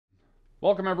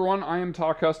Welcome everyone, I am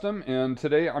Tock Custom, and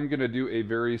today I'm going to do a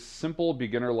very simple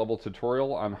beginner level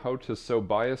tutorial on how to sew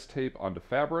bias tape onto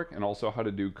fabric and also how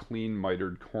to do clean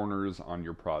mitered corners on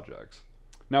your projects.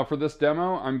 Now for this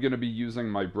demo, I'm going to be using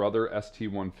my Brother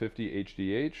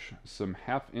ST150HDH, some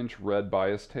 1/2 inch red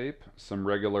bias tape, some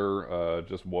regular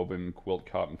just woven quilt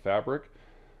cotton fabric,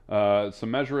 some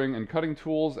measuring and cutting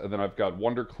tools, and then I've got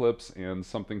wonder clips and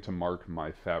something to mark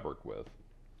my fabric with.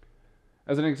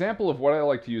 As an example of what I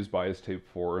like to use bias tape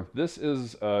for, this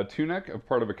is a tunic of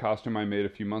part of a costume I made a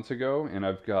few months ago, and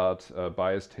I've got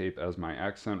bias tape as my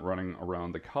accent running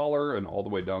around the collar and all the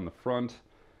way down the front,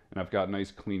 and I've got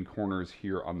nice clean corners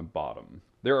here on the bottom.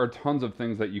 There are tons of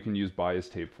things that you can use bias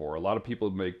tape for. A lot of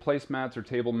people make placemats or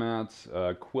table mats,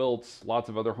 quilts, lots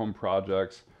of other home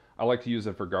projects. I like to use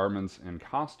it for garments and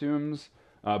costumes,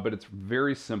 but it's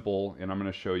very simple, and I'm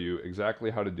going to show you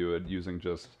exactly how to do it using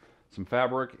just some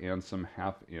fabric and some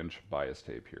 1/2 inch bias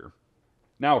tape here.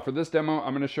 Now for this demo,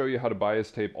 I'm going to show you how to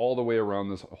bias tape all the way around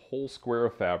this whole square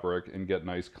of fabric and get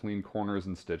nice clean corners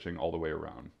and stitching all the way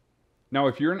around. Now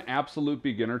if you're an absolute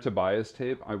beginner to bias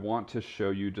tape, I want to show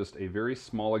you just a very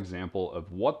small example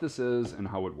of what this is and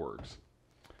how it works.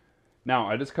 Now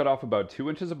I just cut off about 2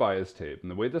 inches of bias tape,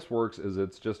 and the way this works is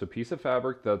it's just a piece of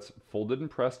fabric that's folded and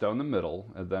pressed down the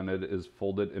middle, and then it is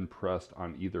folded and pressed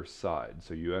on either side.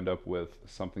 So you end up with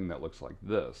something that looks like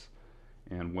this.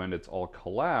 And when it's all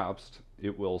collapsed,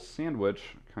 it will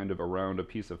sandwich kind of around a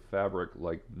piece of fabric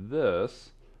like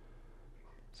this,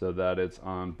 so that it's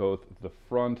on both the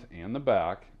front and the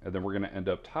back, and then we're going to end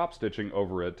up top stitching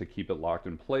over it to keep it locked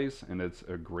in place, and it's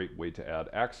a great way to add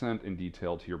accent and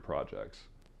detail to your projects.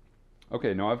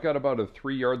 Okay, now I've got about a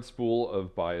 3-yard spool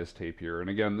of bias tape here, and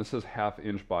again, this is 1/2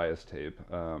 inch bias tape,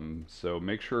 so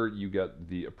make sure you get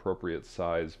the appropriate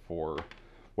size for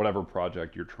whatever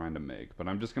project you're trying to make. But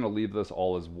I'm just going to leave this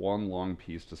all as one long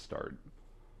piece to start.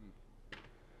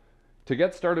 To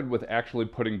get started with actually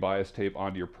putting bias tape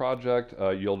onto your project,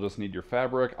 you'll just need your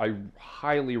fabric. I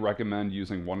highly recommend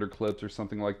using wonder clips or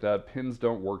something like that. Pins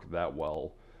don't work that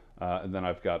well. And then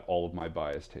I've got all of my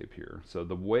bias tape here. So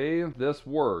the way this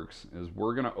works is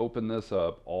we're going to open this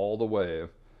up all the way,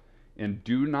 and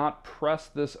do not press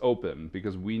this open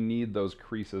because we need those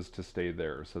creases to stay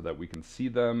there so that we can see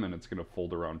them and it's going to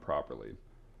fold around properly.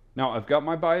 Now I've got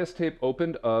my bias tape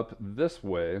opened up this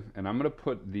way, and I'm going to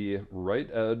put the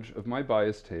right edge of my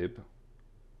bias tape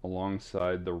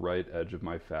alongside the right edge of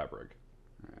my fabric.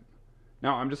 All right.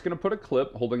 Now I'm just going to put a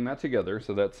clip holding that together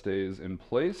so that stays in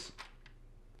place.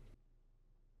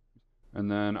 And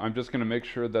then I'm just going to make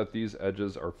sure that these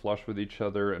edges are flush with each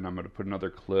other, and I'm going to put another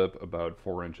clip about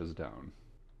 4 inches down.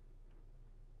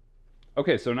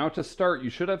 Okay, so now to start, you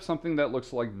should have something that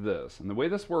looks like this. And the way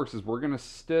this works is we're going to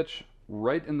stitch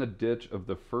right in the ditch of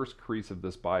the first crease of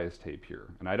this bias tape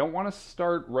here. And I don't want to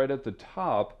start right at the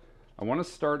top. I want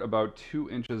to start about 2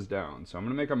 inches down. So I'm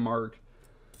going to make a mark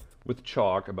with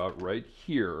chalk about right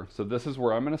here. So this is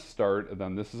where I'm going to start, and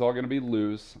then this is all going to be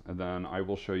loose, and then I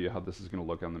will show you how this is going to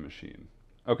look on the machine.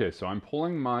 Okay, so I'm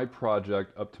pulling my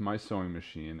project up to my sewing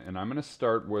machine, and I'm going to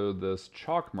start where this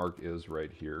chalk mark is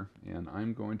right here, and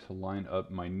I'm going to line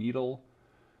up my needle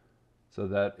so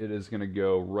that it is going to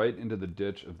go right into the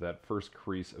ditch of that first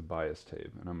crease of bias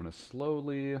tape. And I'm going to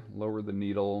slowly lower the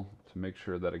needle to make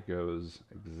sure that it goes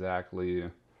exactly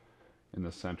in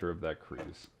the center of that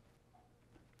crease.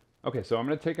 Okay, so I'm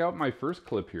going to take out my first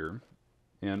clip here,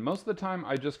 and most of the time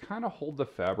I just kind of hold the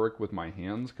fabric with my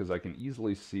hands because I can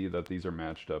easily see that these are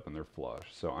matched up and they're flush.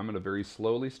 So I'm going to very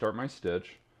slowly start my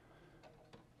stitch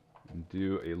and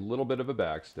do a little bit of a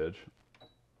back stitch.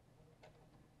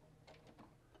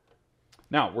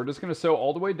 Now we're just going to sew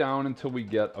all the way down until we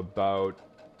get about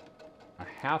a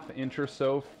 1/2 inch or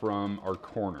so from our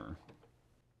corner.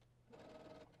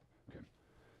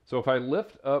 So if I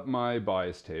lift up my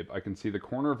bias tape, I can see the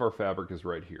corner of our fabric is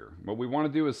right here. What we want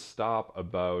to do is stop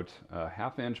about a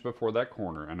 1/2 inch before that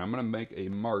corner, and I'm going to make a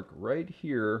mark right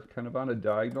here, kind of on a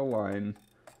diagonal line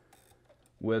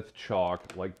with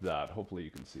chalk like that. Hopefully you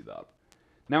can see that.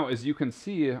 Now as you can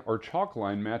see, our chalk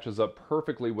line matches up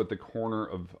perfectly with the corner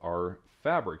of our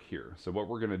fabric here. So what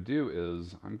we're going to do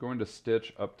is I'm going to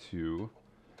stitch up to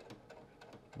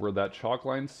where that chalk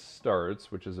line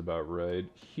starts, which is about right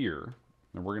here.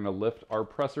 And we're going to lift our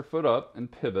presser foot up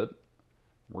and pivot.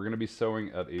 We're going to be sewing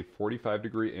at a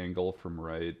 45-degree angle from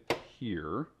right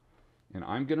here. And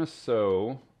I'm going to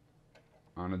sew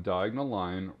on a diagonal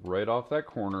line right off that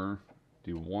corner,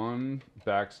 do one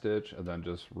back stitch, and then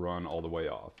just run all the way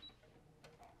off.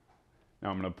 Now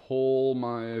I'm going to pull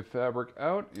my fabric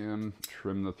out and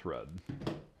trim the thread.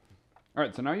 All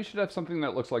right, so now you should have something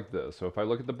that looks like this. So if I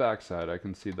look at the back side, I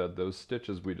can see that those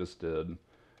stitches we just did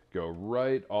go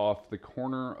right off the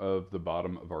corner of the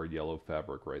bottom of our yellow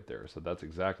fabric right there. So that's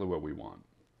exactly what we want.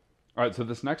 All right, so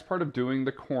this next part of doing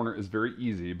the corner is very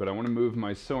easy, but I want to move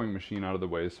my sewing machine out of the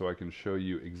way so I can show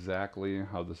you exactly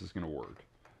how this is going to work.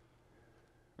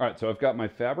 All right, so I've got my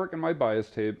fabric and my bias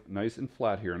tape nice and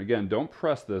flat here. And again, don't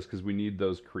press this because we need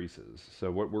those creases.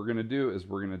 So what we're going to do is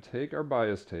we're going to take our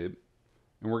bias tape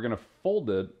and we're going to fold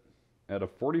it at a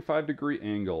 45-degree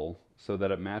angle so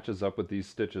that it matches up with these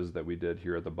stitches that we did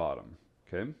here at the bottom.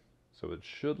 Okay, so it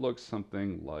should look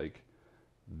something like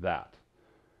that.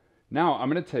 Now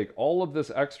I'm going to take all of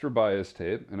this extra bias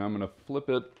tape and I'm going to flip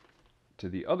it to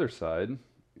the other side,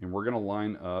 and we're going to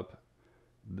line up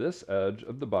this edge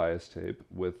of the bias tape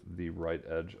with the right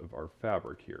edge of our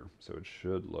fabric here. So it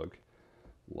should look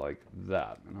like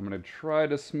that. And I'm going to try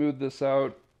to smooth this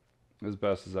out as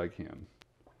best as I can.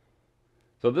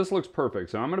 So this looks perfect.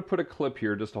 So I'm going to put a clip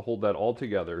here just to hold that all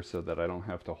together so that I don't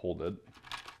have to hold it.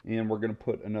 And we're going to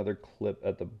put another clip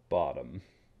at the bottom.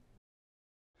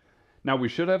 Now we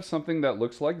should have something that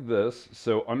looks like this.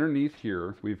 So underneath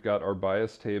here, we've got our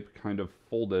bias tape kind of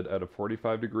folded at a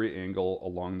 45-degree angle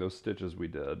along those stitches we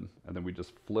did. And then we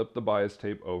just flipped the bias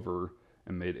tape over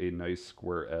and made a nice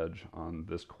square edge on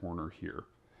this corner here.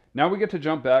 Now we get to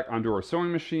jump back onto our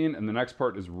sewing machine, and the next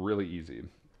part is really easy.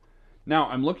 Now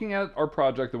I'm looking at our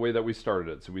project the way that we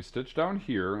started it. So we stitched down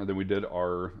here, and then we did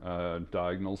our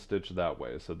diagonal stitch that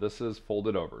way. So this is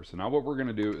folded over. So now what we're going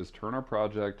to do is turn our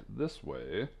project this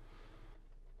way.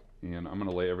 And I'm going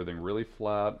to lay everything really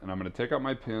flat, and I'm going to take out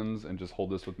my pins and just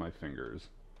hold this with my fingers.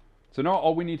 So now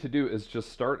all we need to do is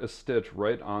just start a stitch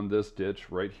right on this ditch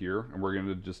right here, and we're going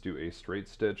to just do a straight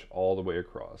stitch all the way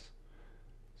across.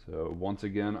 So once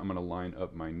again, I'm going to line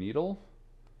up my needle.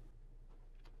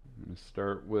 I'm going to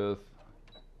start with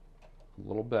a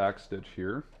little back stitch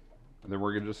here, and then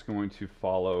we're just going to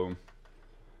follow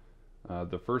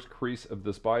the first crease of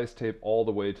this bias tape all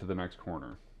the way to the next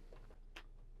corner.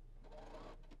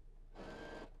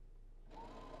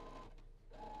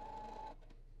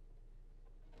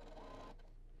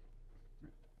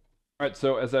 All right,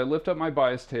 so as I lift up my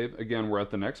bias tape, again, we're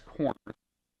at the next corner.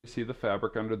 You see the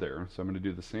fabric under there. So I'm going to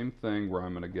do the same thing where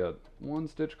I'm going to get one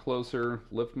stitch closer,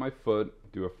 lift my foot,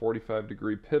 do a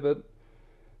 45-degree pivot,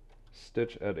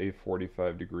 stitch at a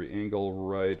 45-degree angle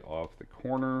right off the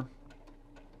corner,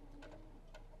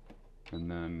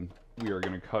 and then we are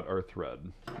going to cut our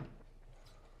thread.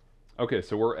 Okay,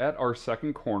 so we're at our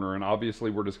second corner, and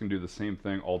obviously we're just going to do the same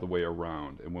thing all the way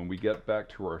around. And when we get back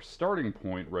to our starting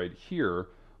point right here,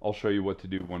 I'll show you what to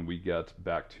do when we get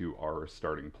back to our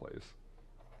starting place.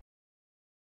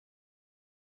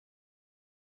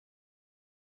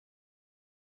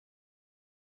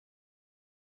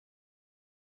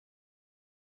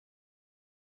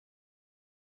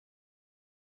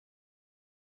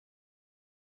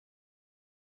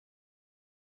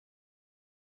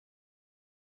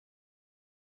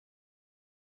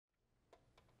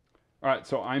 All right,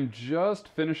 so I'm just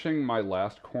finishing my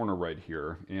last corner right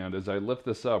here, and as I lift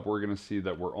this up, we're going to see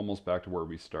that we're almost back to where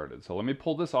we started. So let me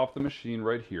pull this off the machine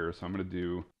right here. So I'm going to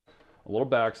do a little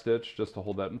back stitch just to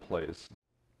hold that in place.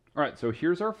 All right, so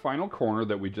here's our final corner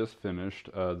that we just finished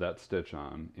that stitch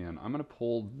on, and I'm going to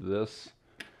pull this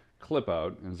clip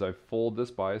out. And as I fold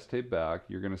this bias tape back,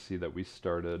 you're going to see that we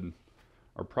started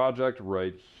our project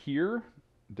right here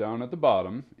down at the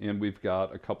bottom, and we've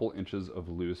got a couple inches of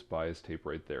loose bias tape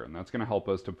right there, and that's going to help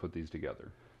us to put these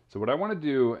together. So what I want to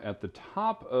do at the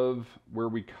top of where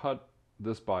we cut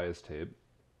this bias tape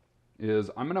is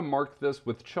I'm going to mark this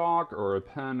with chalk or a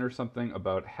pen or something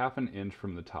about 1/2 inch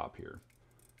from the top here.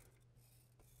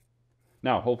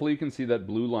 Now hopefully you can see that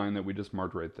blue line that we just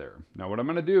marked right there. Now what I'm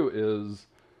going to do is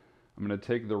I'm going to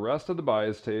take the rest of the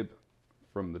bias tape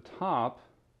from the top,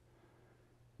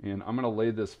 and I'm going to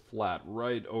lay this flat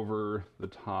right over the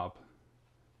top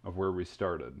of where we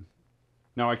started.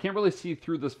 Now I can't really see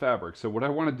through this fabric, so what I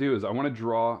want to do is I want to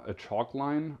draw a chalk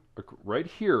line right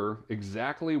here,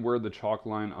 exactly where the chalk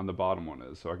line on the bottom one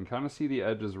is. So I can kind of see the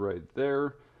edges right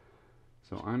there.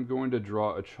 So I'm going to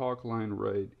draw a chalk line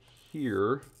right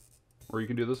here, or you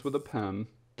can do this with a pen.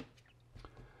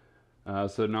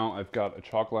 So now I've got a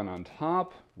chalk line on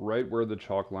top, right where the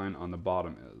chalk line on the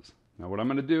bottom is. Now what I'm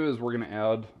going to do is we're going to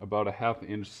add about a 1/2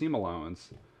 inch seam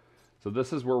allowance. So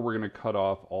this is where we're going to cut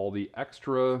off all the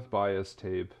extra bias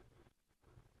tape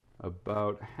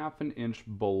about 1/2 inch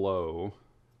below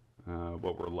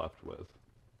what we're left with.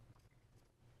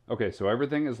 Okay, so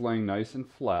everything is laying nice and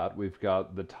flat. We've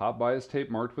got the top bias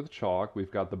tape marked with chalk. We've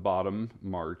got the bottom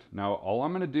marked. Now all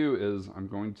I'm going to do is I'm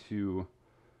going to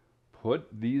put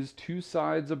these two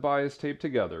sides of bias tape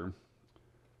together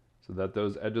so that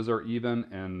those edges are even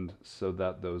and so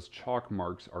that those chalk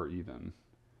marks are even.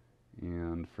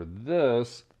 And for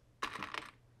this,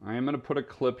 I am going to put a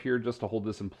clip here just to hold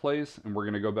this in place, and we're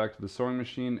going to go back to the sewing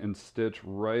machine and stitch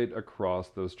right across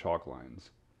those chalk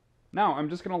lines. Now I'm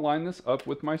just going to line this up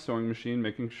with my sewing machine,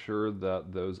 making sure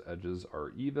that those edges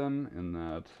are even and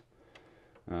that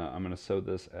I'm going to sew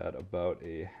this at about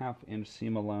a 1/2 inch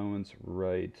seam allowance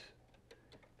right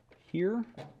here.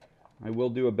 I will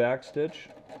do a back stitch,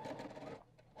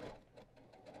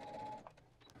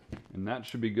 and that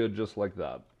should be good just like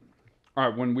that.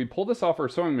 Alright, when we pull this off our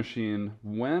sewing machine,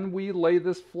 when we lay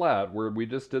this flat where we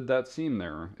just did that seam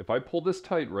there, if I pull this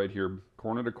tight right here,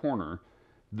 corner to corner,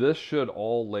 this should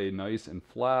all lay nice and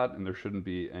flat and there shouldn't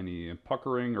be any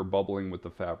puckering or bubbling with the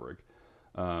fabric.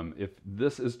 If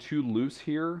this is too loose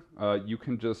here, you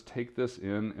can just take this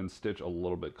in and stitch a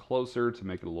little bit closer to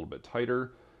make it a little bit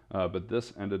tighter, but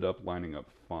this ended up lining up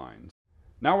fine.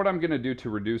 Now what I'm going to do to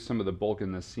reduce some of the bulk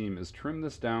in this seam is trim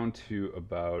this down to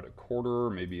about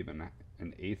 1/4, maybe even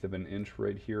 1/8 of an inch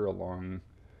right here along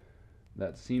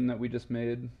that seam that we just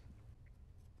made.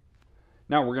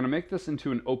 Now we're going to make this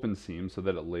into an open seam so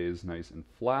that it lays nice and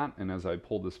flat, and as I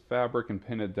pull this fabric and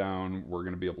pin it down, we're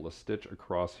going to be able to stitch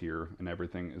across here and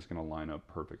everything is going to line up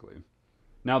perfectly.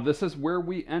 Now this is where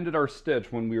we ended our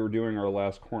stitch when we were doing our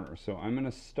last corner, so I'm going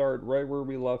to start right where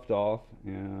we left off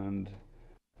and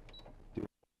do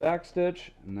a back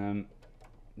stitch, and then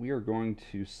we are going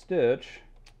to stitch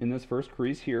in this first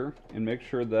crease here and make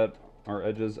sure that our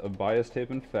edges of bias tape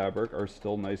and fabric are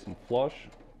still nice and flush.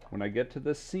 When I get to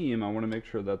this seam, I want to make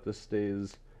sure that this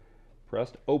stays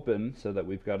pressed open so that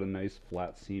we've got a nice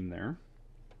flat seam there.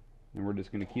 And we're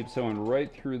just going to keep sewing right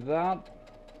through that.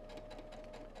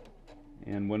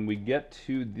 And when we get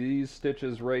to these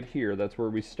stitches right here, that's where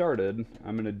we started,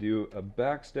 I'm going to do a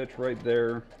back stitch right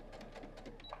there.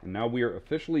 And now we are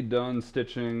officially done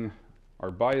stitching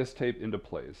our bias tape into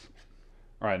place.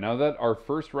 Alright, now that our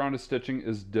first round of stitching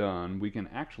is done, we can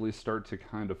actually start to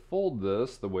kind of fold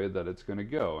this the way that it's going to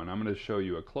go. And I'm going to show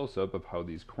you a close-up of how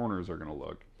these corners are going to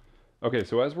look. Okay,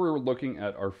 so as we're looking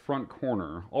at our front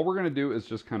corner, all we're going to do is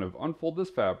just kind of unfold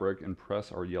this fabric and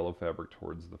press our yellow fabric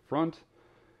towards the front.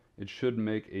 It should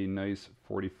make a nice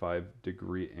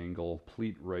 45-degree angle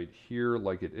pleat right here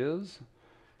like it is.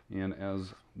 And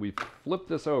as we flip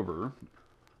this over,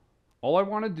 all I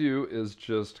want to do is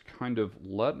just kind of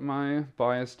let my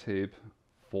bias tape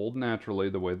fold naturally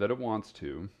the way that it wants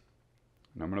to.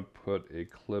 And I'm going to put a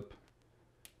clip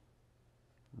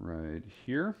right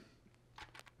here.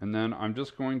 And then I'm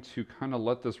just going to kind of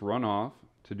let this run off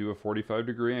to do a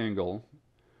 45-degree angle.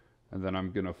 And then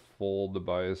I'm going to fold the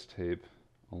bias tape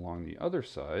along the other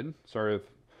side. Sorry if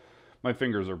my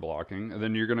fingers are blocking. And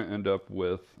then you're going to end up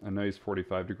with a nice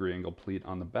 45-degree angle pleat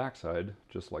on the back side,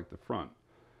 just like the front.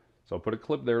 So I'll put a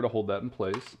clip there to hold that in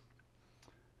place,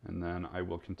 and then I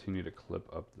will continue to clip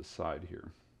up the side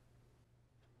here.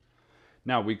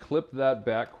 Now we clip that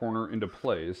back corner into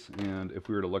place, and if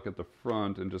we were to look at the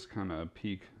front and just kind of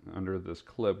peek under this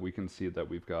clip, we can see that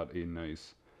we've got a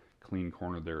nice clean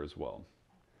corner there as well.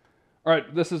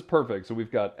 Alright, this is perfect. So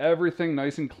we've got everything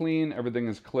nice and clean, everything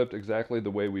is clipped exactly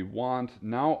the way we want.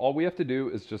 Now all we have to do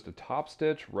is just a top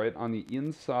stitch right on the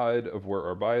inside of where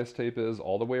our bias tape is,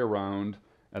 all the way around,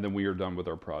 and then we are done with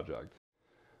our project.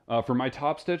 For my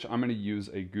top stitch, I'm going to use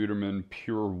a Gutermann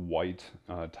pure white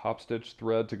top stitch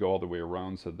thread to go all the way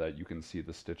around so that you can see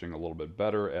the stitching a little bit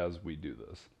better as we do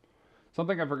this.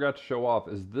 Something I forgot to show off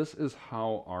is this is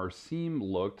how our seam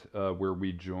looked where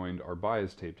we joined our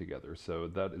bias tape together. So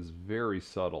that is very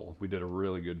subtle. We did a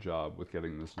really good job with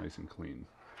getting this nice and clean.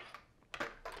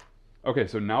 Okay,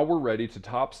 so now we're ready to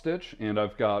top stitch, and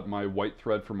I've got my white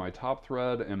thread for my top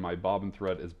thread and my bobbin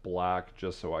thread is black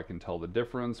just so I can tell the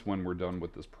difference when we're done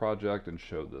with this project and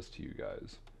show this to you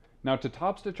guys. Now to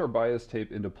top stitch our bias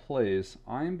tape into place,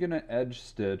 I'm going to edge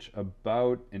stitch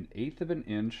about 1/8 of an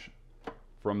inch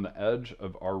from the edge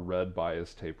of our red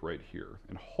bias tape right here.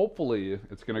 And hopefully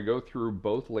it's going to go through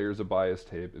both layers of bias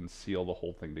tape and seal the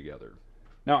whole thing together.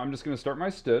 Now I'm just going to start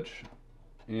my stitch.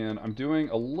 And I'm doing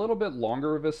a little bit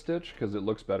longer of a stitch because it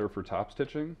looks better for top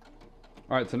stitching.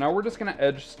 Alright, so now we're just going to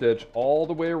edge stitch all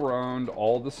the way around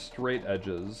all the straight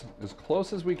edges as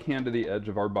close as we can to the edge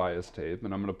of our bias tape.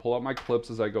 And I'm going to pull out my clips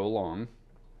as I go along.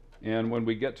 And when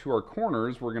we get to our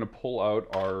corners, we're going to pull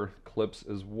out our clips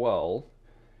as well.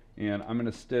 And I'm going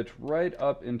to stitch right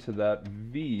up into that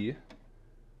V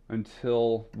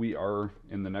until we are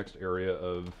in the next area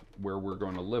of where we're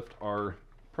going to lift our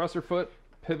presser foot,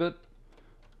 pivot,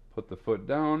 put the foot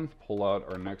down, pull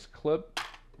out our next clip,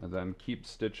 and then keep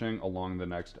stitching along the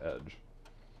next edge.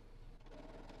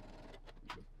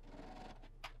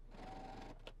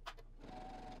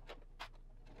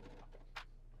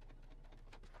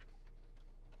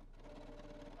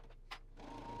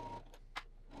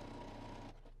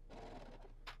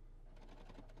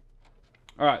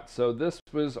 Alright, so this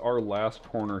was our last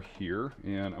corner here,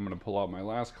 and I'm going to pull out my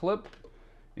last clip,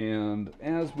 and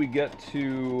as we get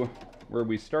to where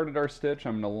we started our stitch,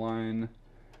 I'm going to line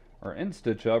our end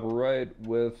stitch up right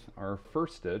with our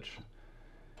first stitch,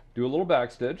 do a little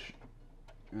back stitch,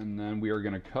 and then we are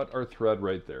going to cut our thread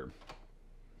right there.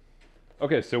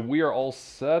 Okay, so we are all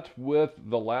set with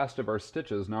the last of our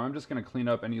stitches. Now I'm just going to clean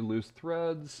up any loose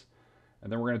threads,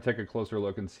 and then we're going to take a closer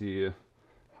look and see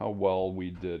how well we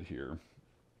did here.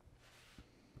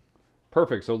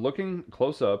 Perfect, so looking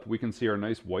close up, we can see our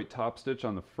nice white top stitch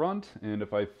on the front, and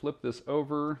if I flip this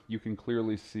over, you can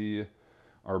clearly see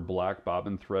our black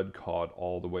bobbin thread caught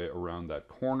all the way around that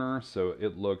corner, so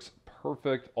it looks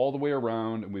perfect all the way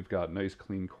around, and we've got nice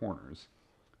clean corners.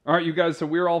 Alright you guys, so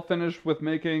we're all finished with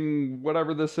making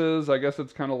whatever this is. I guess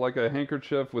it's kind of like a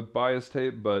handkerchief with bias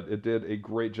tape, but it did a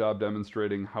great job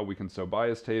demonstrating how we can sew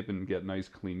bias tape and get nice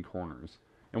clean corners.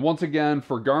 And once again,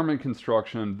 for garment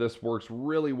construction, this works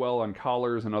really well on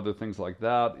collars and other things like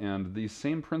that, and these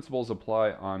same principles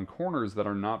apply on corners that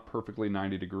are not perfectly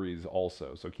 90 degrees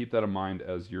also, so keep that in mind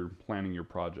as you're planning your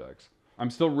projects. I'm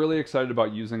still really excited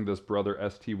about using this Brother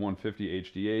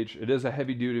ST150HDH. It is a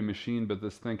heavy-duty machine, but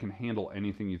this thing can handle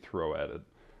anything you throw at it.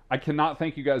 I cannot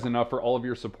thank you guys enough for all of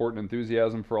your support and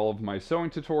enthusiasm for all of my sewing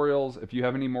tutorials. If you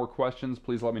have any more questions,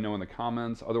 please let me know in the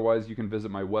comments. Otherwise, you can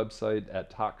visit my website at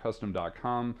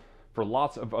tockcustom.com for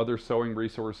lots of other sewing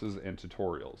resources and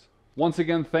tutorials. Once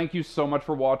again, thank you so much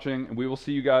for watching, and we will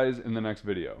see you guys in the next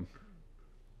video.